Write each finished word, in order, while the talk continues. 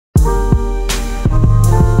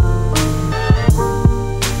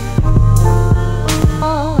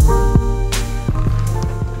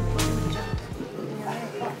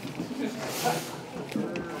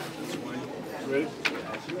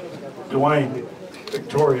Dwain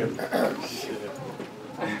Victorian.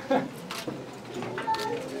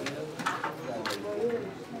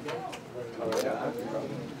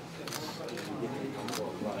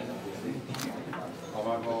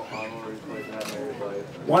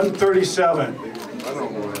 $137.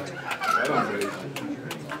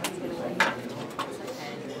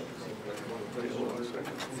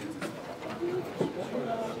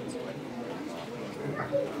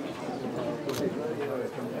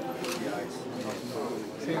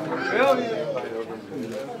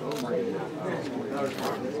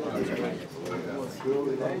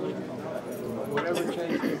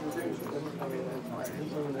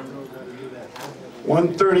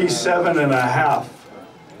 $137.5.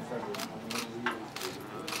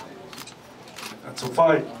 That's a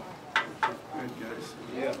fight. Good guys.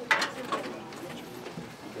 Yeah.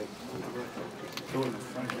 Go in the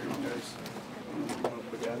front here, you guys. You want to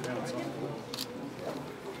put that down some?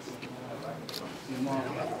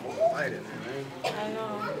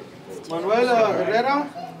 Manuel Herrera.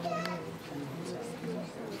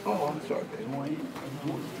 Oh, I'm sorry. Dwain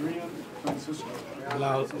Francisco.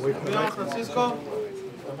 Bilal Francisco.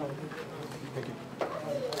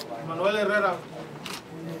 Manuel Herrera.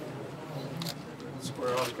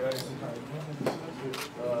 Square off, guys.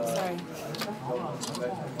 Sorry.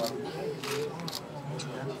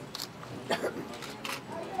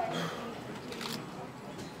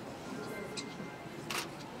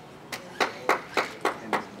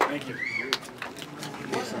 Thank you.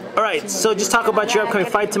 All right, so just talk about your upcoming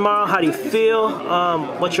fight tomorrow. How do you feel?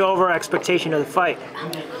 What's your overall expectation of the fight?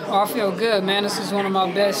 Oh, I feel good, man. This is one of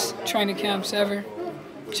my best training camps ever.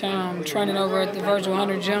 I'm training over at the Virgil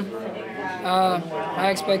Hunter Gym. My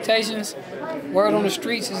expectations, word on the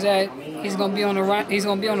streets is that he's gonna be on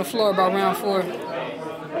the floor by round 4.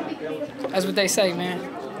 That's what they say, man.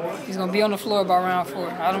 He's gonna be on the floor by round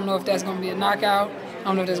 4. I don't know if that's gonna be a knockout. I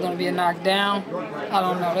don't know if that's gonna be a knockdown. I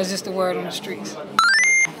don't know. That's just the word on the streets.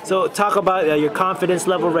 So talk about your confidence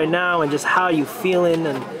level right now and just how you feeling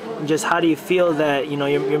and just how do you feel that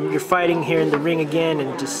you're fighting here in the ring again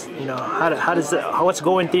and just what's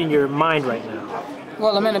going through your mind right now?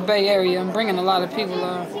 Well, I'm in the Bay Area. I'm bringing a lot of people.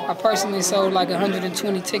 I personally sold like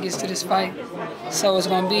 120 tickets to this fight, so it's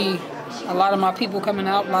going to be a lot of my people coming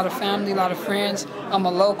out, a lot of family, a lot of friends. I'm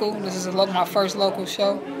a local. This is my first local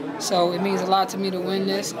show, so it means a lot to me to win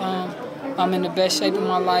this. I'm in the best shape of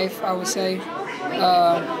my life, I would say.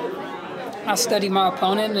 I study my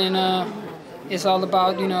opponent, and it's all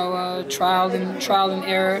about trial and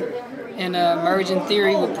error and merging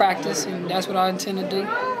theory with practice, and that's what I intend to do.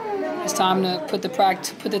 It's time to put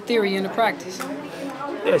the theory into practice.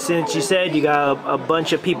 Yeah, since you said you got a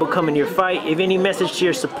bunch of people coming to your fight, if any message to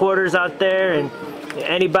your supporters out there and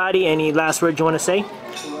anybody, any last words you want to say?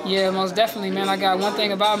 Yeah, most definitely, man. I got one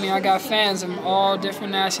thing about me. I got fans of all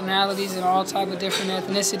different nationalities and all type of different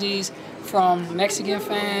ethnicities, from Mexican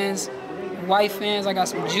fans, white fans. I got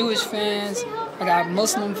some Jewish fans. I got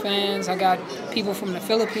Muslim fans. I got people from the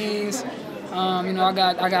Philippines.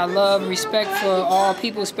 I got love, respect for all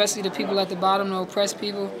people, especially the people at the bottom, the oppressed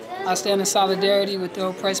people. I stand in solidarity with the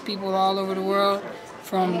oppressed people all over the world,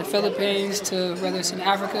 from the Philippines to whether it's in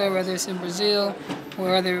Africa, whether it's in Brazil,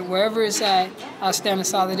 wherever it's at, I stand in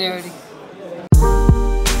solidarity.